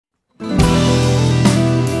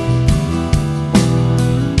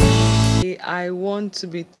I want to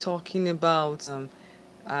be talking about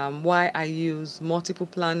why I use multiple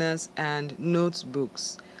planners and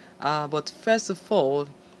notebooks. But first of all,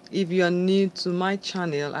 if you are new to my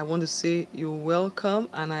channel, I want to say you're welcome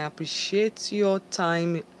and I appreciate your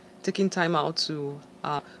time, taking time out to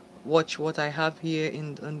watch what I have here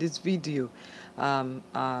in this video. I'm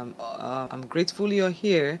grateful you're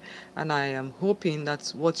here and I am hoping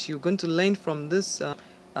that what you're going to learn from this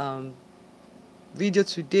um, video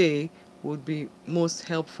today would be most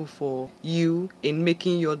helpful for you in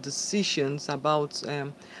making your decisions about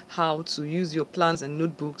how to use your plans and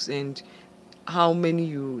notebooks and how many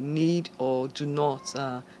you need or do not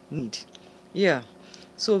need. Yeah.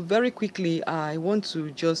 So very quickly, I want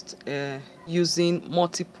to just using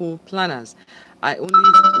multiple planners. I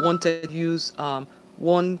only wanted to use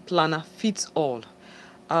one planner fits all.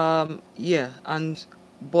 Yeah, and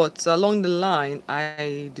but along the line,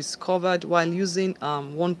 I discovered while using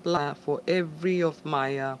one planner for every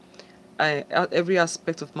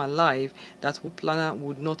aspect of my life, that one planner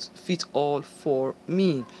would not fit all for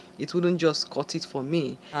me. It wouldn't just cut it for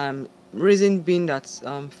me. Reason being that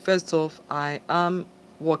first off, I am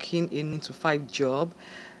working a 9 to 5 job.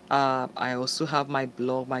 I also have my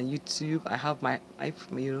blog, my YouTube. I have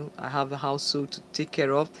I have a household to take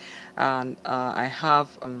care of, and I have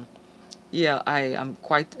yeah, I am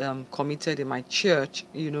quite committed in my church.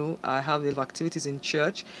 I have a lot of activities in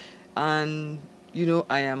church, and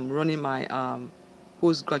I am running my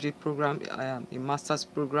postgraduate program, a master's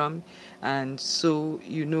program, and so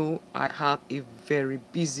I have a very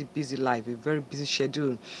busy life, a very busy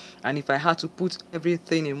schedule, and if I had to put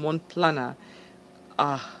everything in one planner,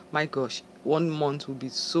 my gosh, 1 month would be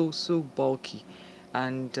so bulky,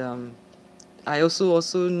 and I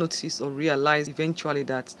also noticed or realized eventually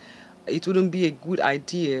that it wouldn't be a good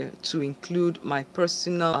idea to include my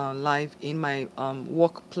personal life in my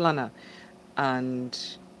work planner,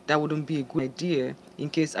 and that wouldn't be a good idea in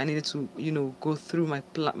case I needed to, go through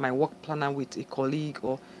my work planner with a colleague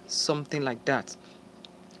or something like that.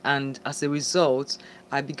 And as a result,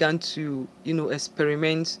 I began to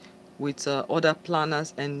experiment with other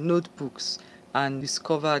planners and notebooks, and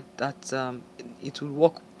discovered that it would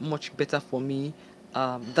work much better for me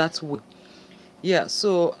that way. Yeah,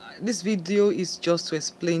 so this video is just to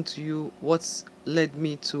explain to you what's led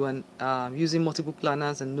me to using multiple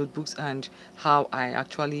planners and notebooks, and how I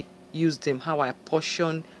actually use them, how I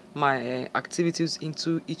portion my activities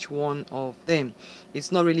into each one of them.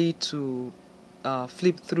 It's not really to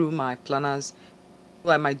flip through my planners.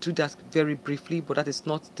 Well, I might do that very briefly, but that is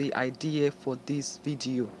not the idea for this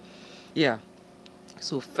video. Yeah.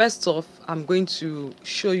 So first off, I'm going to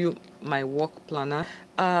show you my work planner.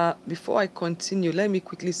 Before I continue, let me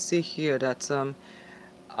quickly say here that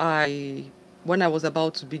I, when I was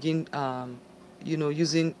about to begin,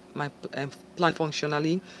 using my plan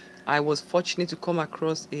functionally, I was fortunate to come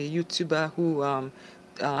across a YouTuber who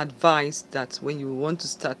advised that when you want to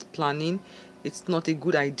start planning, it's not a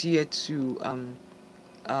good idea to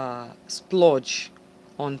splurge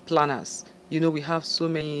on planners. We have so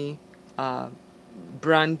many uh,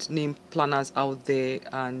 brand name planners out there,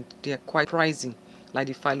 and they're quite pricey, like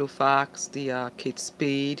the Filofax, the Kate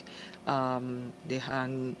Spade,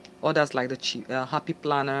 and others like the Happy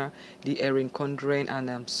Planner, the Erin Condren,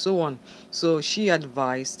 and so on. So she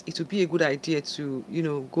advised it would be a good idea to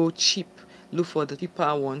go cheap, look for the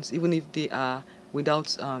cheaper ones, even if they are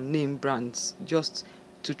without name brands, just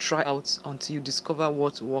to try out until you discover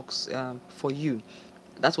what works for you.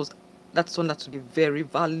 That was that turned out to be very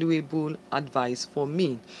valuable advice for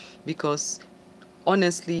me, because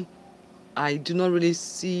honestly, I do not really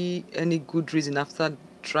see any good reason after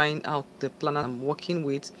trying out the planner I'm working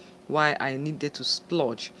with why I needed to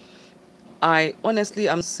splurge. I honestly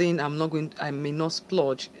am saying I may not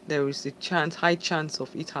splurge. There is a high chance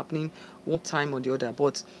of it happening one time or the other.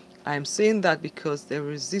 But I'm saying that because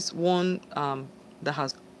there is this one that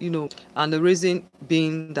has, and the reason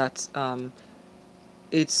being that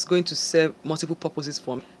it's going to serve multiple purposes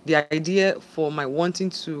for me. The idea for my wanting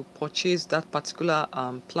to purchase that particular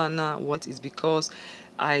planner, what is because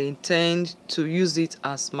I intend to use it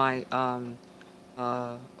as my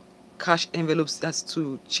uh, cash envelopes. That's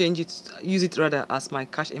to change it, use it rather as my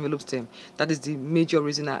cash envelope stem. That is the major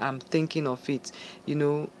reason I am thinking of it.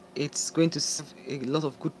 It's going to serve a lot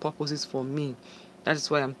of good purposes for me. That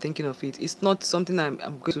is why I'm thinking of it. It's not something I'm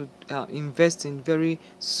going to invest in very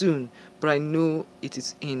soon, but I know it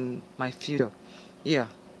is in my future. Yeah.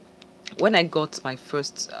 When I got my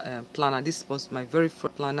first planner, this was my very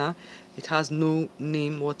first planner. It has no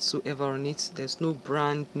name whatsoever on it. There's no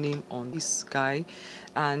brand name on this guy,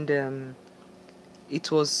 and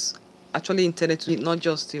it was actually intended to be not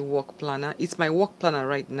just a work planner. It's my work planner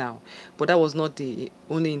right now, but that was not the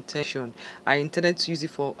only intention. I intended to use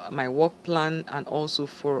it for my work plan and also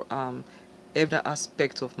for every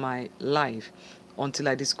aspect of my life, until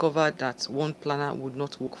I discovered that one planner would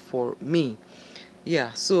not work for me.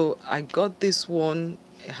 Yeah, so I got this one.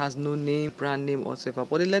 It has no name, brand name whatsoever,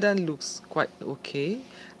 but the leather looks quite okay,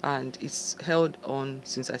 and it's held on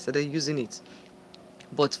since I started using it.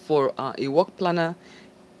 But for a work planner,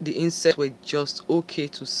 the inserts were just okay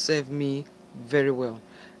to serve me very well,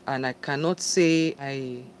 and I cannot say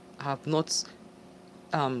I have not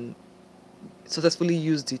um, successfully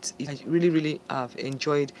used it. I really have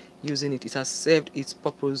enjoyed using it. It has served its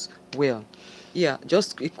purpose well. Yeah,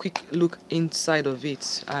 just a quick look inside of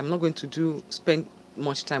it. I'm not going to spend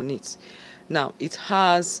much time on it. Now it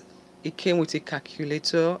came with a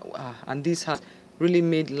calculator, and this has really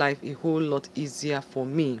made life a whole lot easier for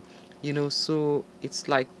me. So it's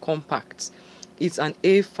like compact. It's an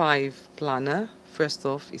A5 planner. First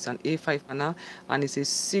off, it's an A5 planner, and it's a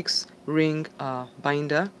 6-ring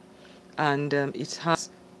binder, and it has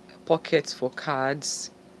pockets for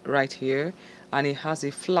cards right here, and it has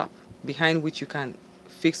a flap behind which you can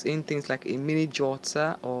fix in things like a mini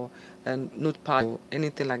jotter or a notepad or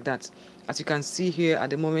anything like that. As you can see here, at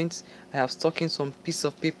the moment I have stuck in some piece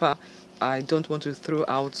of paper I don't want to throw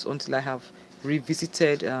out until I have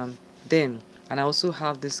revisited them. And I also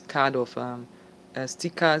have this card of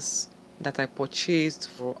stickers that I purchased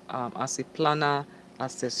for as a planner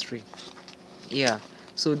accessory. Yeah,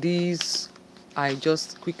 so these I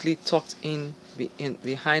just quickly tucked in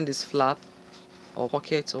behind this flap or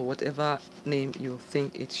pocket or whatever name you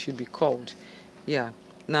think it should be called. Yeah,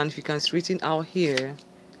 now if you can see written out here,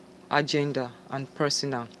 agenda and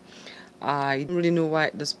personal. I don't really know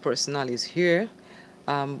why this personal is here,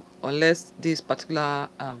 unless this particular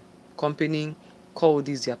company call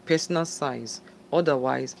this their personal size.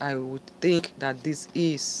 Otherwise, I would think that this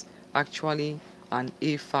is actually an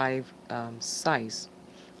A5 size.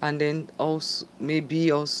 And then also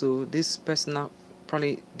maybe also this personal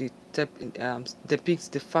probably depicts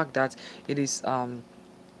the fact that it is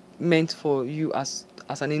meant for you as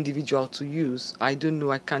an individual to use. I don't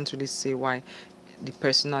know. I can't really say why the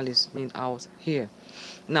personal is being out here.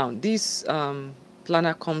 Now this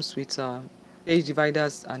planner comes with page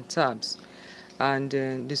dividers and tabs, and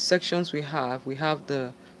the sections we have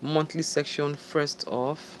the monthly section first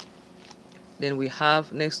off. Then we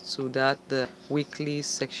have next to that the weekly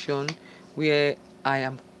section, where I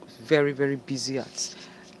am very busy at.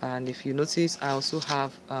 And if you notice, I also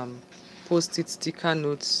have post-it sticker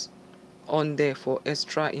notes on there for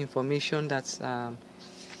extra information that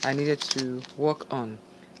I needed to work on.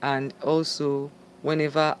 And also,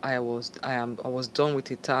 whenever I was done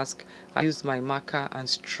with a task, I used my marker and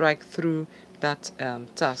strike through that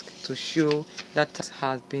task to show that task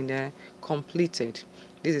has been completed.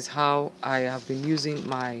 This is how I have been using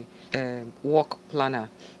my work planner.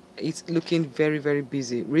 It's looking very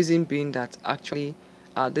busy. Reason being that actually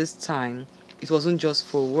at this time it wasn't just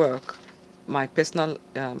for work. My personal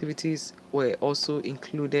activities were also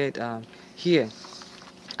included here.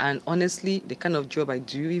 And honestly, the kind of job I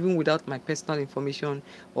do, even without my personal information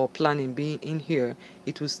or planning being in here,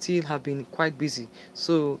 it would still have been quite busy.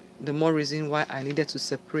 So the more reason why I needed to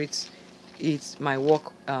separate my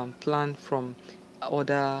work plan from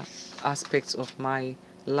other aspects of my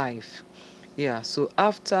life. Yeah, so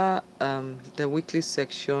after the weekly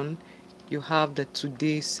section, you have the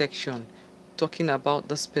today section talking about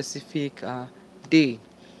the specific day.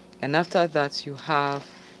 And after that, you have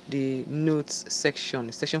the notes section,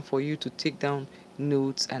 a section for you to take down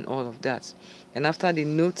notes and all of that. And after the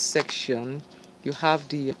notes section, you have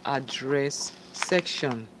the address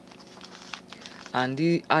section. And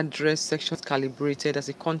the address section is calibrated as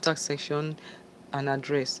a contact section and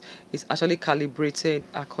address. It's actually calibrated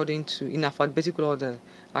according to, in alphabetical order,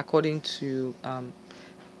 according to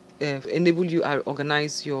enable you to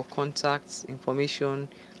organize your contacts information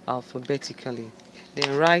alphabetically.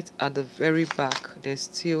 Then right at the very back, there's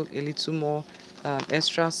still a little more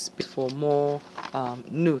extra space for more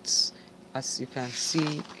notes, as you can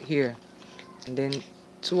see here. And then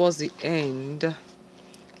towards the end,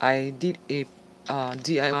 I did a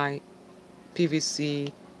DIY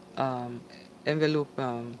PVC envelope,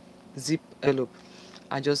 zip envelope.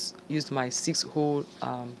 I just used my 6-hole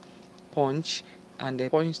punch, and they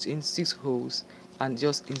punched in 6 holes and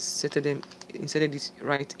just inserted it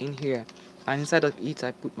right in here. And inside of it,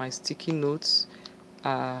 I put my sticky notes,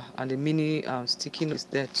 and the mini sticky notes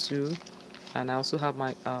there too. And I also have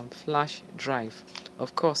my flash drive.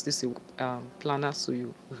 Of course, this is a planner,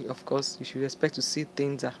 so of course you should expect to see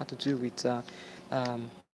things that have to do with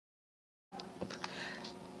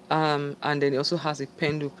And then it also has a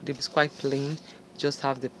pen loop. It's quite plain, just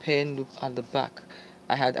have the pen loop at the back.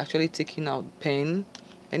 I had actually taken out pen.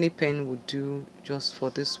 Any pen would do just for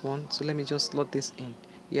this one, so let me just slot this in.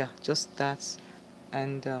 Yeah, just that,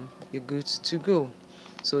 and you're good to go.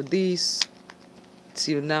 So this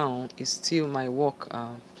till now is still my work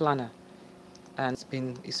planner, and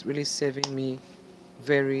it's really serving me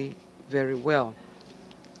very, very well.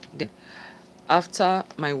 Then after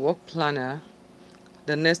my work planner,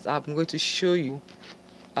 the next app I'm going to show you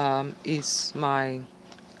is my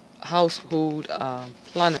household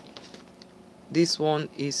planner. This one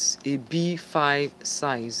is a B5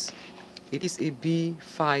 size. It is a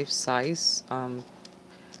B5 size,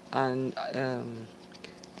 and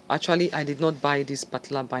actually I did not buy this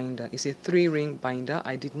particular binder. It's a 3-ring binder.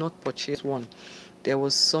 I did not purchase one. There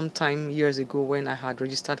was some time years ago when I had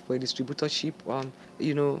registered for a distributorship,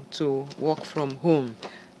 to work from home,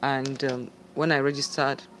 and when I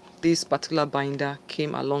registered, this particular binder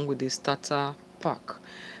came along with the starter pack,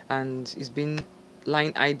 and it's been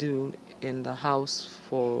lying idle in the house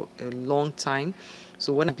for a long time.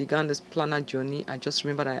 So when I began this planner journey, I just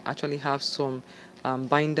remembered I actually have some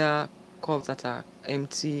binder covers that are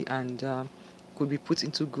empty and could be put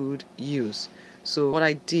into good use. So what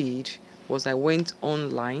I did was I went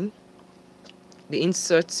online, the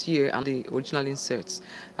inserts here and the original inserts.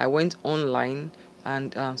 I went online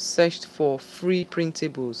and searched for free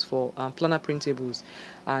printables, for planner printables,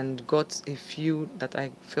 and got a few that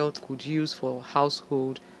I felt could use for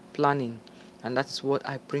household planning, and that's what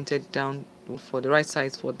I printed down for the right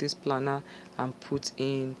size for this planner and put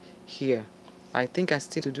in here. I think I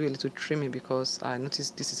still to do a little trimming because I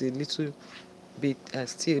noticed this is a little bit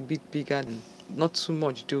still a bit bigger than, not too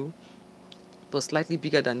much though, but slightly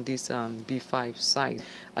bigger than this B5 size.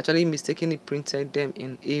 Actually mistakenly printed them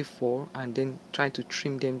in A4 and then tried to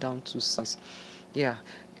trim them down to size. Yeah,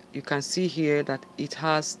 you can see here that it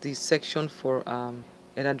has the section for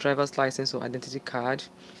either driver's license or identity card.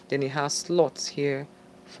 Then it has slots here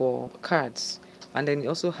for cards, and then it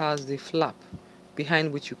also has the flap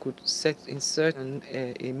behind which you could insert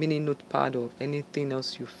a mini notepad or anything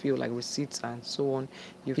else you feel like receipts and so on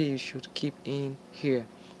you feel you should keep in here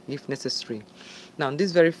if necessary. Now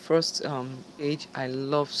this very first page I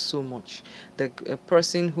love so much. The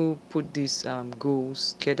person who put this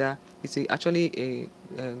goals together is actually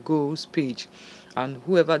a goals page, and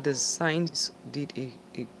whoever designed this did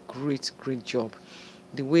a great job.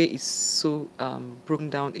 The way it's so broken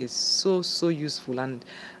down is so useful, and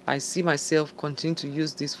I see myself continue to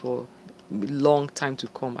use this for a long time to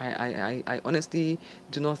come. I honestly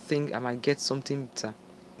do not think I might get something better.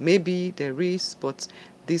 Maybe there is, but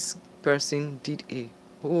this person did a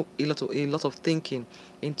lot of thinking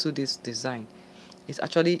into this design. It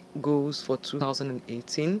actually goes for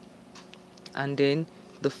 2018, and then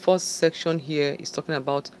the first section here is talking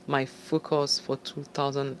about my focus for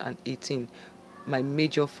 2018, my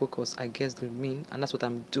major focus, I guess they mean, and that's what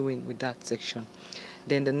I'm doing with that section.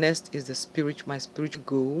 Then the next is my spiritual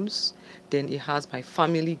goals. Then it has my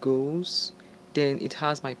family goals. Then it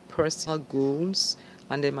has my personal goals,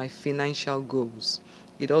 and then my financial goals.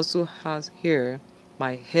 It also has here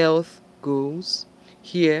my health goals,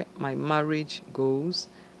 here my marriage goals,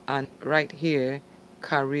 and right here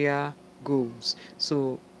career goals.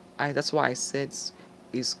 So that's why I said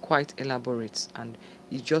it's quite elaborate, and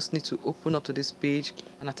you just need to open up to this page,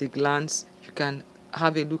 and at a glance you can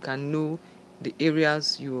have a look and know the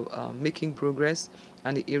areas you are making progress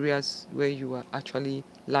and the areas where you are actually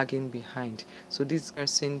lagging behind. So this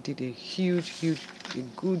person did a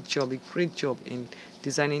good job, a great job in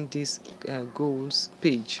designing this goals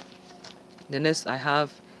page. The next I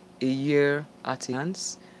have a year at a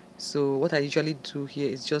glance. So what I usually do here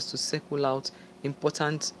is just to circle out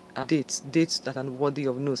important dates that are worthy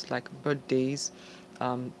of notes, like birthdays,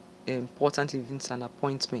 important events and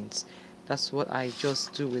appointments. That's what I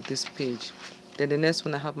just do with this page. Then the next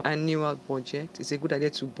one, I have my annual budget. It's a good idea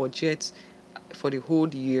to budget for the whole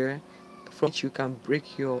year, from which you can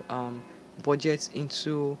break your budget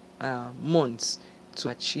into months to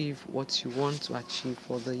achieve what you want to achieve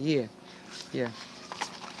for the year. Yeah.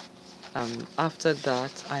 After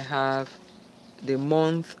that, I have the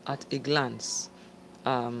month at a glance.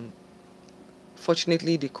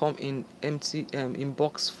 Fortunately, they come in empty in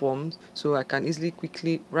box form, so I can easily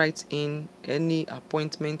quickly write in any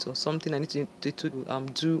appointment or something I need to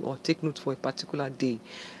do or take note for a particular day.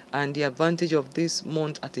 And the advantage of this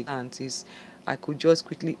month at a glance is I could just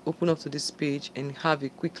quickly open up to this page and have a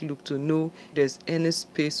quick look to know if there's any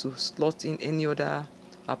space to slot in any other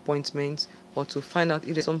appointments, or to find out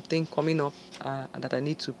if there's something coming up that I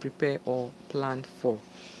need to prepare or plan for.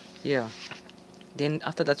 Yeah. Then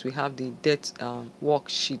after that, we have the debt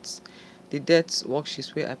worksheets. The debt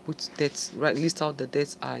worksheets where I put debts, right, list out the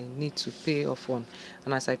debts I need to pay off on,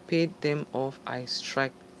 and as I paid them off, I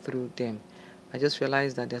strike through them. I just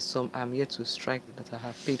realized that there's some I'm yet to strike that I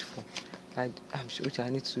have paid for, I'm sure, which I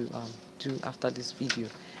need to do after this video.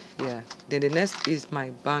 Yeah. Then the next is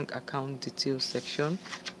my bank account details section,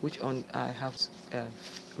 which on I have uh,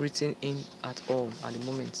 written in at all at the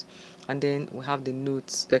moment. And then we have the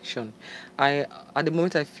notes section. At the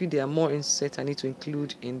moment I feel there are more inserts I need to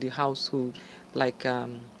include in the household, like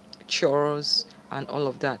chores and all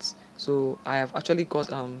of that. So I have actually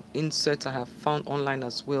got inserts I have found online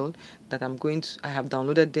as well, that I have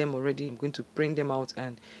downloaded them already. I'm going to print them out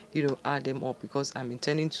and add them up, because I'm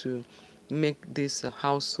intending to make this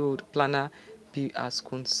household planner be as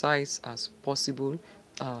concise as possible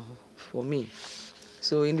for me.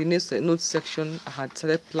 So in the next notes section, I had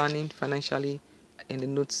started planning financially in the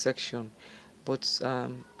notes section, but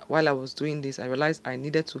while I was doing this, I realized I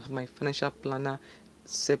needed to have my financial planner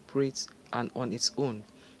separate and on its own.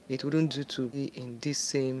 It wouldn't do to be in this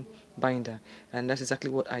same binder, and that's exactly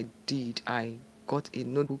what I did. I got a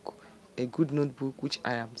notebook, a good notebook, which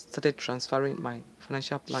I have started transferring my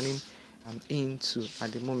financial planning into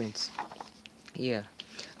at the moment. Yeah,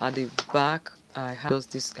 at the back I have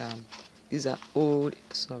just this these are old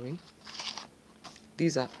sorry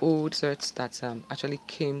these are old sets that actually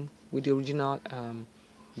came with the original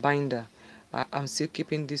binder. I'm still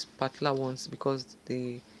keeping these particular ones because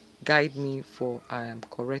they guide me for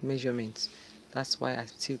correct measurements. That's why I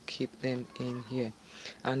still keep them in here.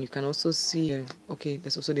 And you can also see okay,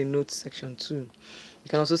 there's also the notes section too. You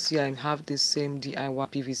can also see I have this same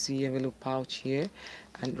DIY PVC envelope pouch here,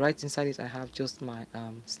 and right inside it I have just my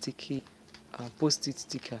sticky post-it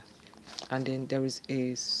sticker, and then there is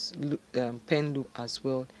a pen loop as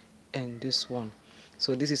well in this one.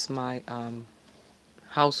 So this is my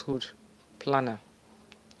household planner.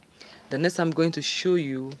 The next I'm going to show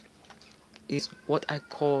you is what I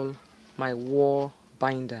call my wall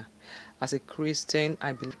binder. As a Christian,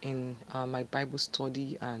 I believe in my Bible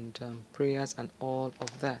study and prayers and all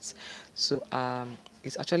of that. So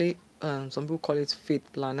it's actually some people call it faith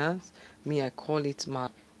planners. Me, I call it my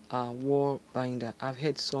wall binder. I've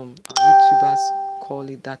heard some YouTubers call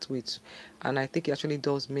it that way too, and I think it actually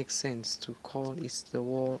does make sense to call it the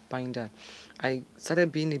wall binder. I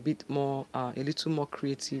started being a little more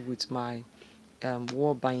creative with my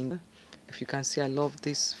wall binder. If you can see, I love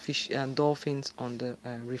these fish and dolphins on the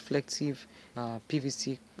reflective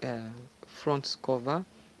PVC front cover,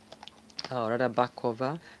 or rather back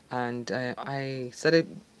cover, and I started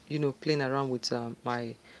playing around with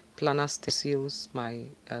my planner stencils, my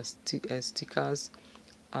stickers,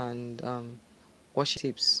 and washi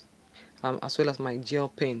tapes, as well as my gel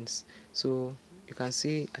pens. So you can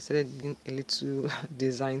see I started doing a little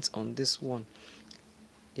designs on this one.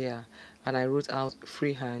 Yeah, and I wrote out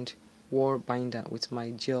freehand wall binder with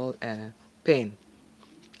my gel pen,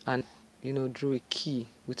 and drew a key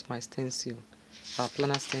with my stencil,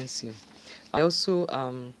 planner stencil. I also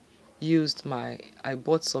I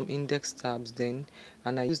bought some index tabs then,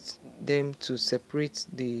 and I used them to separate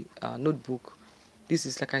the notebook. This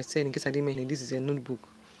is, like I said, in case I didn't mention it, this is a notebook.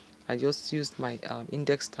 I just used my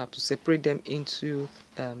index tab to separate them into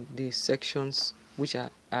the sections which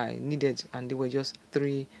I needed, and they were just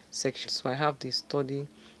 3 sections. So I have the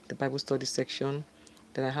Bible study section,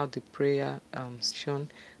 then I have the prayer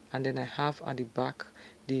section, and then I have at the back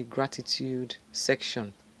the gratitude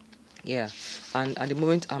section. Yeah, and at the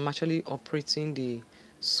moment I'm actually operating the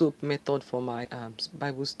SOAP method for my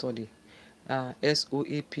Bible study.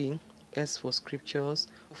 SOAP, S for scriptures,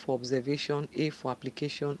 O for observation, A for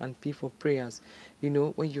application, and P for prayers.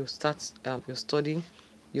 When you start your study,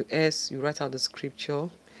 your S, you write out the scripture.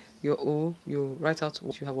 Your O, you write out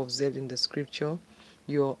what you have observed in the scripture.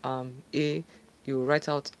 Your A, you write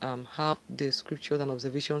out how the scriptures and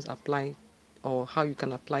observations apply, or how you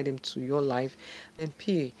can apply them to your life. And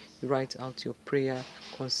P, you write out your prayer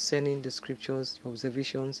concerning the scriptures, your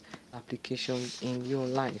observations, applications in your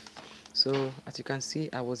life. So as you can see,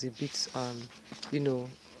 I was a bit you know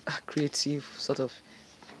creative sort of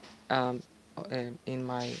in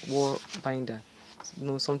my wall binder,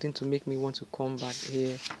 something to make me want to come back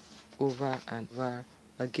here over and over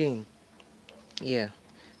again. Yeah,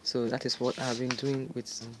 so that is what I've been doing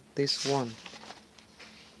with this one.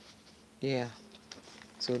 Yeah,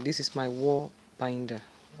 so this is my wall binder,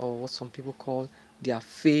 or what some people call their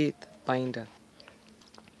faith binder.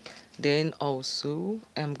 Then also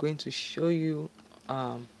I'm going to show you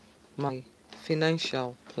my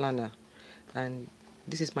financial planner, and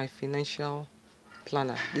this is my financial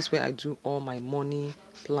planner. This way I do all my money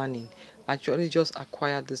planning. I actually just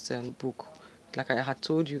acquired this book. Like I had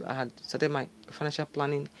told you, I had started my financial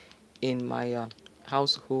planning in my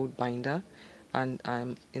household binder, and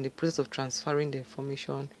I'm in the process of transferring the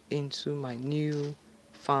information into my new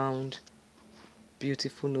found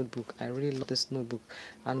beautiful notebook. I really love this notebook,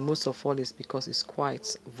 and most of all is because it's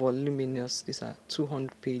quite voluminous. These are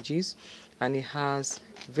 200 pages, and it has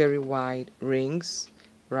very wide rings,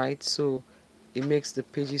 right? So it makes the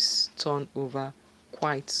pages turn over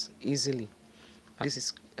quite easily. And this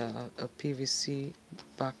is a PVC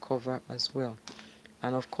back cover as well,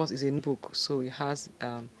 and of course it's a notebook, so it has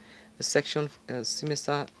a section,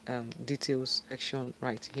 semester details section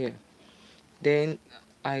right here. Then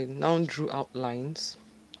I now drew outlines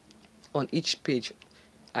on each page.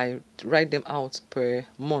 I write them out per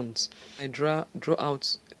month. I draw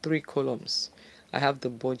out 3 columns. I have the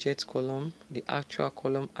budget column, the actual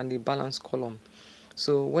column, and the balance column.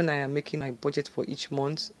 So when I am making my budget for each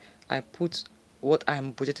month, I put what I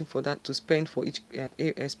am budgeting for that to spend for each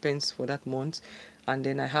expense for that month, and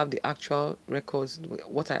then I have the actual records,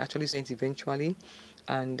 what I actually spent eventually,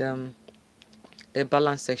 and a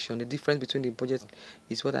balance section. The difference between the budget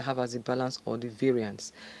is what I have as the balance or the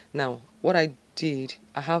variance. Now, what I did,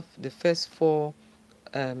 I have the first four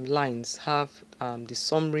lines have the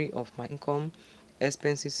summary of my income,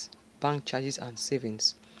 expenses, bank charges, and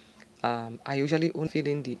savings. I usually only fill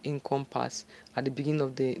in the income part at the beginning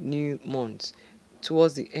of the new month.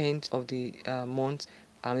 Towards the end of the month,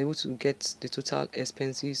 I'm able to get the total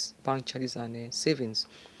expenses, bank charges, and savings.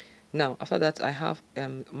 Now, after that, I have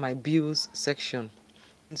my bills section.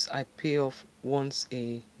 I pay off once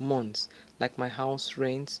a month, like my house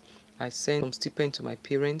rent. I send some stipend to my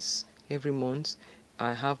parents every month.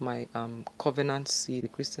 I have my covenant seed. The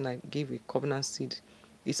Christian, I give a covenant seed.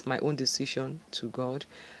 It's my own decision to God.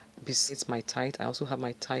 Besides my tithe, I also have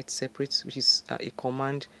my tithe separate, which is a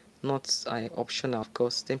command, not optional, of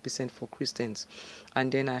course, 10% for Christians.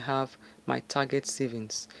 And then I have my target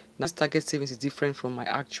savings. Now, this target savings is different from my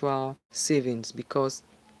actual savings, because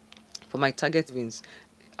for my target savings,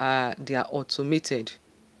 they are automated,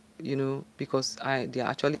 because they are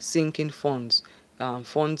actually sinking funds,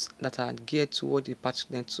 funds that are geared toward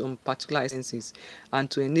some particular expenses,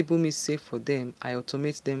 and to enable me save for them, I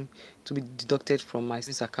automate them to be deducted from my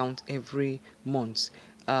savings account every month.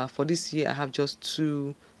 For this year, I have just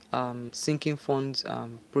two sinking funds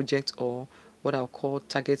projects, or what I'll call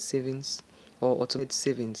target savings or automated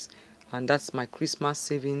savings, and that's my Christmas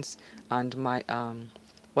savings and my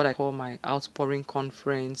what I call my outpouring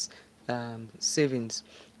conference savings.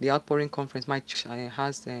 The outpouring conference, my church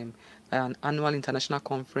has an annual international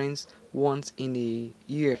conference once in a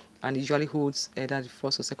year, and it usually holds either the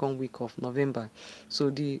first or second week of November. So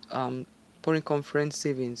the pouring conference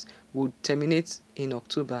savings would terminate in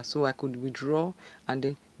October, so I could withdraw and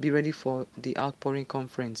then be ready for the outpouring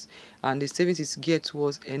conference. And the savings is geared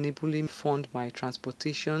towards enabling fund my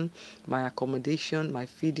transportation, my accommodation, my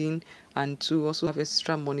feeding, and to also have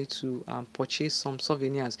extra money to purchase some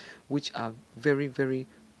souvenirs, which are very, very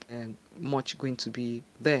much going to be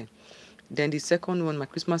there. Then the second one, my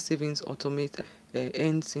Christmas savings automate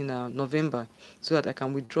ends in November, so that I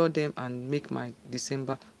can withdraw them and make my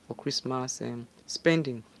December for Christmas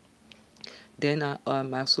spending. Then I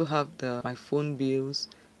also have my phone bills,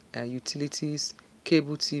 utilities,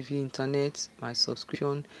 cable TV, internet, my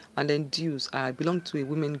subscription, and then dues. I belong to a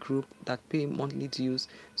women group that pay monthly dues,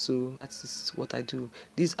 so that is what I do.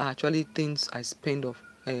 These are actually things I spend off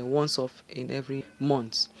once off in every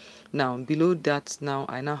month. Now below that, now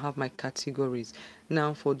I now have my categories.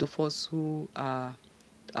 Now for those of us who are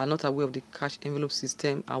not aware of the cash envelope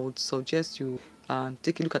system, I would suggest you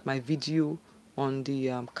take a look at my video on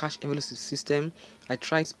the cash envelope system. I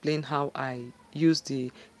try to explain how I use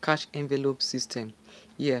the cash envelope system.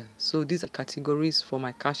 Yeah, so these are categories for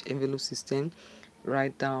my cash envelope system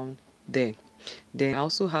right down there. Then I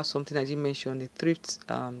also have something I didn't mention, the thrift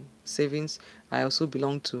savings I also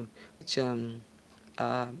belong to, which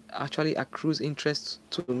actually accrues interest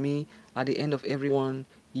to me at the end of every 1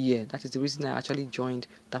 year. That is the reason I actually joined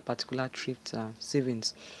that particular thrift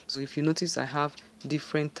savings. So if you notice, I have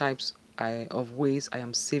different types of ways I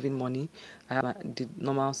am saving money. I have the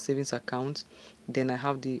normal savings account, then I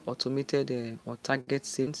have the automated or target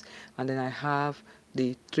savings, and then I have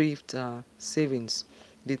the thrift savings.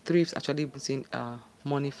 The thrift actually brings in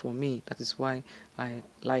money for me. That is why I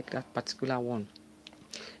like that particular one.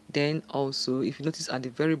 Then also, if you notice at the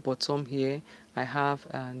very bottom here, I have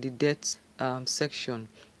the debt section.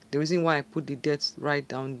 The reason why I put the debt right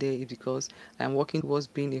down there is because I'm working towards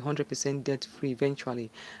being 100% debt free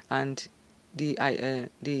eventually, and the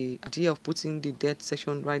idea of putting the debt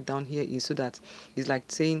section right down here is so that it's like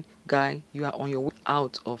saying, guy, you are on your way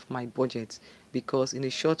out of my budget, because in a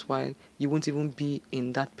short while you won't even be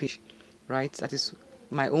in that page, right? That is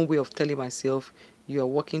my own way of telling myself you are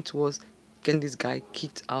working towards getting this guy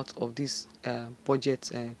kicked out of this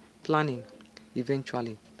budget planning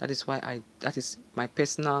eventually. That is why that is my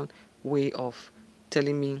personal way of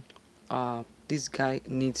telling me this guy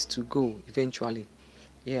needs to go eventually,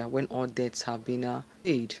 yeah, when all debts have been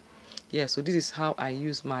paid. Yeah, so this is how I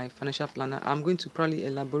use my financial planner. I'm going to probably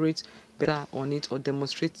elaborate better on it or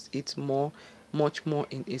demonstrate it much more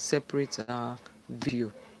in a separate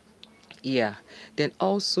video. Yeah, then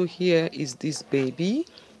also here is this baby,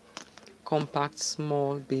 compact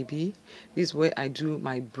small baby. This is where I do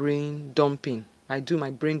my brain dumping. I do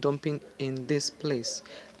my brain dumping in this place,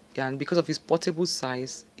 and because of its portable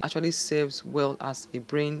size, it actually serves well as a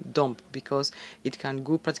brain dump because it can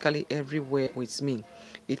go practically everywhere with me.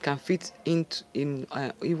 It can fit in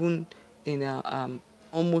even in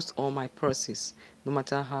almost all my purses, no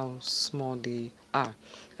matter how small they are.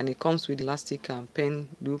 And it comes with elastic pen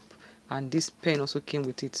loop, and this pen also came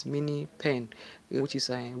with its mini pen, which is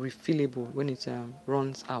refillable when it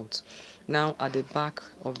runs out. Now at the back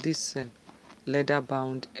of this leather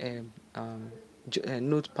bound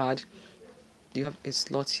notepad, you have a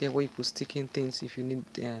slot here where you could stick in things if you need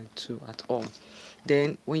to at all.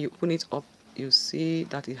 Then when you open it up, you see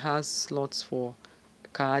that it has slots for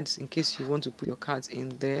cards in case you want to put your cards in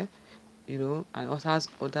there, and also has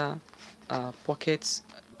other pockets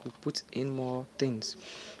to put in more things.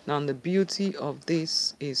 Now the beauty of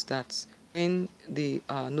this is that when the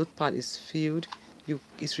notepad is filled,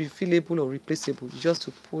 it's refillable or replaceable. Just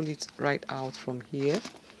to pull it right out from here,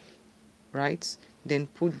 right, then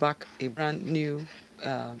put back a brand new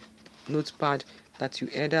notepad that you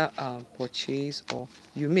either purchase or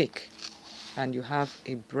you make, and you have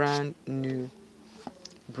a brand new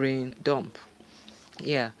brain dump.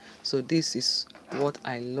 Yeah, so this is what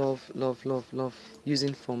I love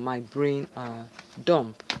using for my brain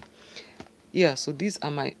dump. Yeah, so these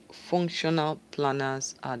are my functional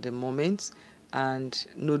planners at the moment, and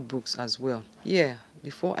notebooks as well. Yeah,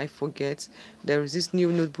 before I forget, there is this new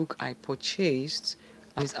notebook I purchased,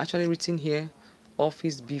 and it's actually written here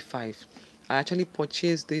Office B5. I actually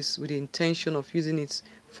purchased this with the intention of using it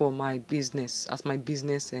for my business, as my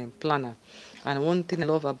business planner. And one thing I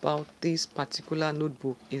love about this particular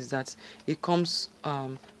notebook is that it comes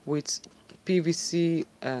with PVC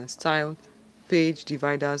style page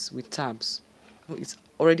dividers with tabs. It's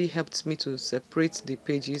already helped me to separate the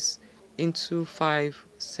pages into 5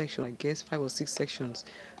 sections, I guess 5 or 6 sections,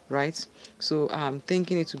 right? So I'm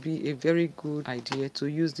thinking it would be a very good idea to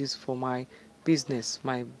use this for my business,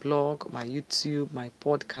 my blog, my YouTube, my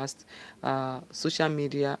podcast, social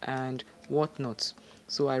media, and whatnot.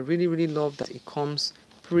 So I really love that it comes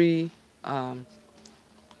pre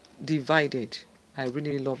divided. I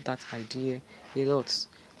really love that idea a lot,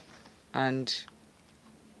 and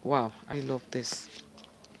wow, I love this.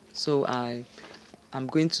 So I'm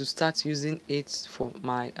going to start using it for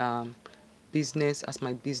my business, as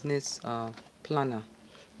my business planner.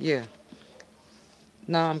 Yeah,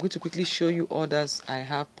 now I'm going to quickly show you others I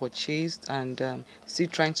have purchased, and still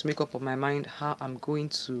trying to make up of my mind how I'm going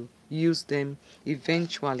to use them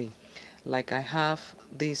eventually. Like I have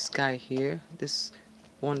this guy here, this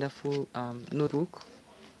wonderful notebook.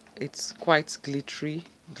 It's quite glittery,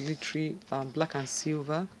 black and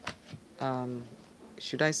silver. um,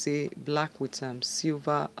 should I say black with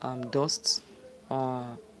silver dust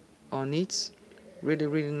uh, on it.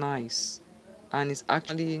 Really nice, and it's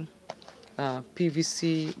actually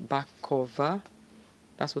PVC back cover.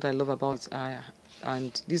 That's what I love about it.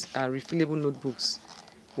 And these are refillable notebooks.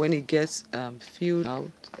 When it gets filled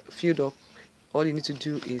up, all you need to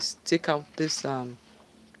do is take out this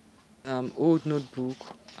old notebook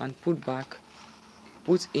and put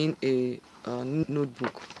in a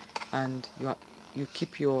notebook, and you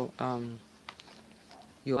keep your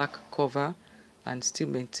back cover and still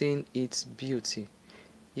maintain its beauty.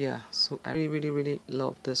 Yeah, so I really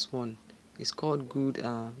love this one. It's called Good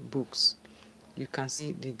Books. You can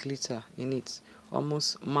see the glitter in it,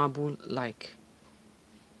 almost marble like,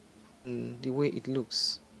 the way it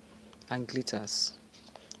looks and glitters.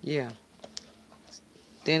 Yeah,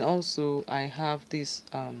 then also I have this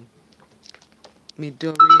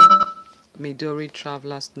Midori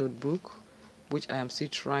Traveler's Notebook, which I am still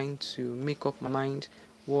trying to make up my mind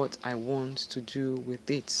what I want to do with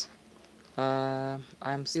it.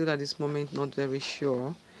 I'm still at this moment not very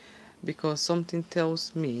sure, because something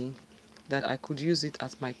tells me that I could use it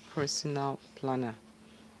as my personal planner.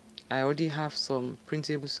 I already have some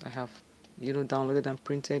printables I have downloaded and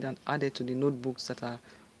printed and added to the notebooks that are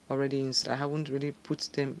already inside. I haven't really put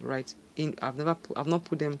them right in. I've not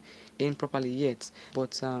put them in properly yet,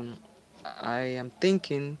 but I am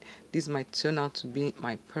thinking this might turn out to be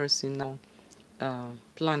my personal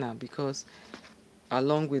planner, because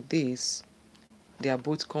along with this, they are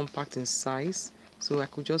both compact in size, so I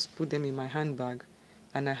could just put them in my handbag,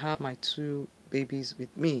 and I have my two babies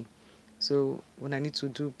with me. So when I need to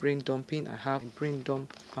do brain dumping, I have a brain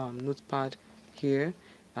dump notepad here,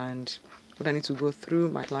 and when I need to go through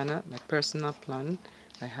my planner, my personal plan,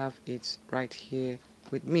 I have it right here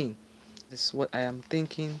with me. This is what I am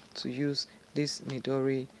thinking to use this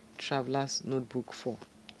Midori Traveler's Notebook for.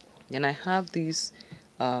 Then I have this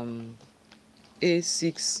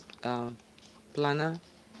A6 planner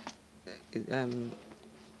um,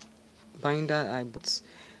 binder I bought,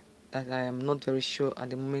 that I am not very sure at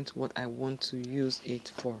the moment what I want to use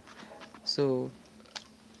it for. So,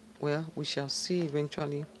 well, we shall see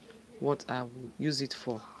eventually what I will use it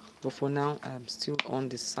for. But for now, I'm still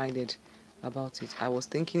undecided about it. I was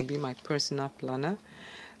thinking it'd be my personal planner.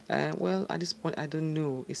 Well, at this point, I don't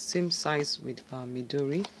know. It's same size with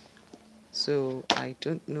Midori, so I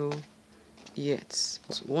don't know yet.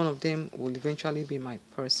 But one of them will eventually be my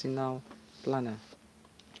personal planner.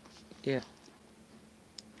 Yeah,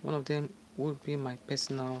 one of them will be my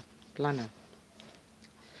personal planner.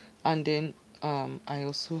 And then I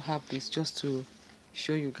also have this, just to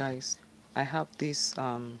show you guys. I have this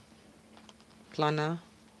planner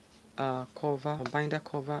cover, or binder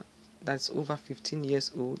cover, that's over 15 years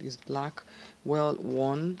old. It's black, well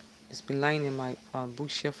worn. It's been lying in my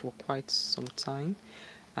bookshelf for quite some time,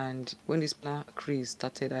 and when this planner craze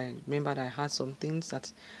started, I remembered I had some things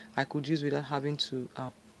that I could use without having to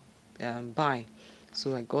buy.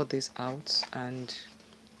 So I got this out, and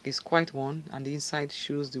it's quite worn, and the inside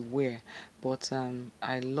shows the wear, but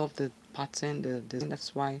I love the pattern, the design.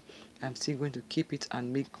 That's why I'm still going to keep it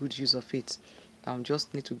and make good use of it.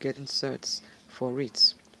 Just need to get inserts for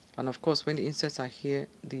it, and of course when the inserts are here,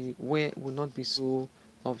 the wear will not be so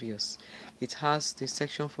obvious. It has the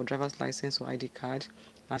section for driver's license or ID card,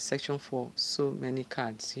 and a section for so many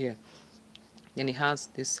cards here. Then it has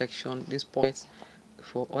this section, this pocket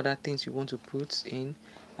for other things you want to put in,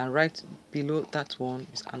 and right below that one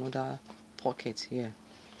is another pocket here.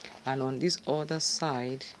 And on this other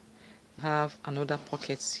side, have another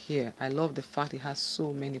pockets here. I love the fact it has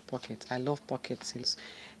so many pockets. I love pockets.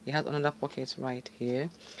 It has another pocket right here,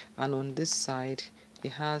 and on this side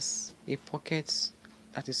it has a pocket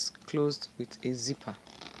that is closed with a zipper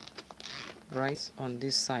right on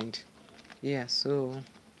this side. Yeah, so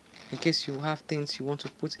in case you have things you want to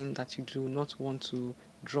put in that you do not want to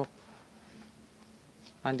drop.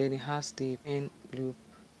 And then it has the pen loop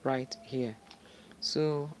right here.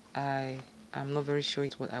 So I am not very sure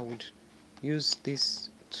what I would use this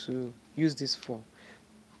for,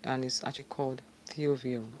 and it's actually called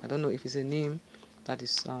Theoville. I don't know if it's a name that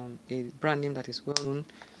is a brand name that is well known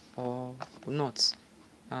or not.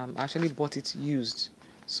 I actually bought it used,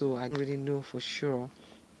 so I don't really know for sure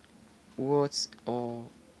what or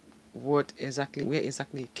what exactly, where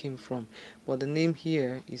exactly it came from, but the name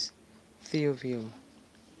here is Theoville.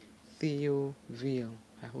 Theoville.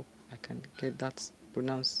 I hope I can get that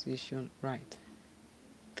pronunciation right.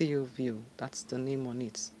 Theoville. That's the name on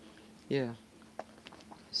it. Yeah.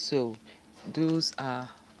 So those are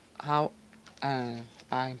how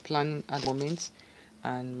I'm planning at the moment,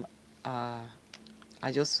 and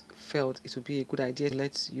I just felt it would be a good idea to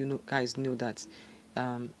let guys know that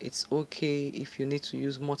it's okay if you need to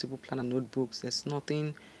use multiple planner notebooks. There's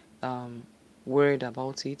nothing weird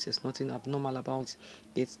about it. There's nothing abnormal about it.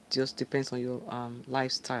 It just depends on your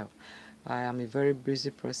lifestyle. I am a very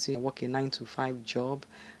busy person. I work a 9 to 5 job,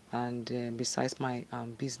 and besides my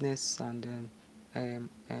business and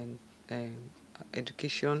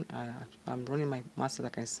education, I'm running my master,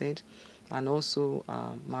 like I said, and also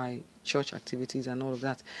my church activities and all of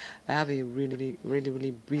that. I have a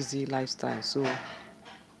really busy lifestyle, so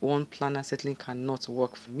one planner certainly cannot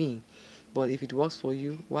work for me, but if it works for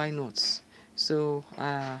you, why not? So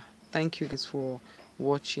thank you guys for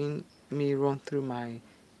watching me run through my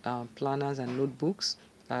planners and notebooks.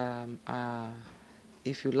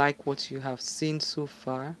 If you like what you have seen so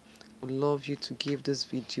far, I would love you to give this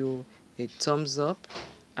video a thumbs up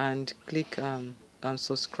and click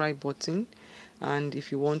subscribe button. And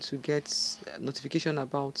if you want to get notification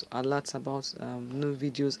about alerts about new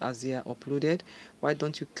videos as they are uploaded, why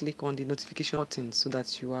don't you click on the notification button so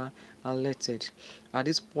that you are alerted. At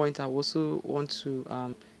this point, I also want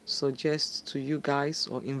to suggest to you guys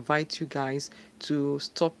or invite you guys to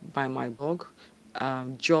stop by my blog.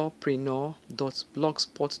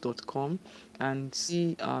 jawpreneur.blogspot.com and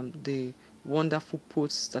see the wonderful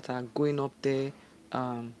posts that are going up there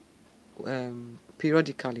um,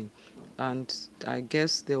 periodically. And I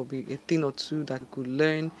guess there will be a thing or two that you could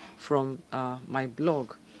learn from my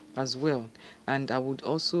blog as well. And I would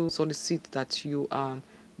also solicit that you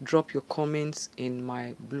drop your comments in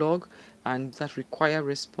my blog, and that require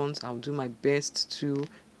response. I'll do my best to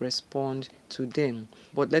respond to them.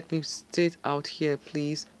 But let me state out here,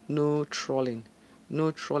 please, no trolling.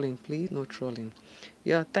 No trolling, please, no trolling.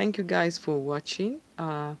 Yeah, thank you guys for watching.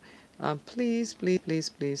 Please, please, please,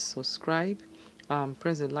 please subscribe,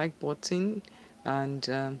 press the like button, and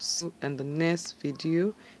see you in the next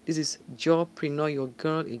video. This is Jawpreneur, your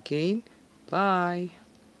girl again. Bye.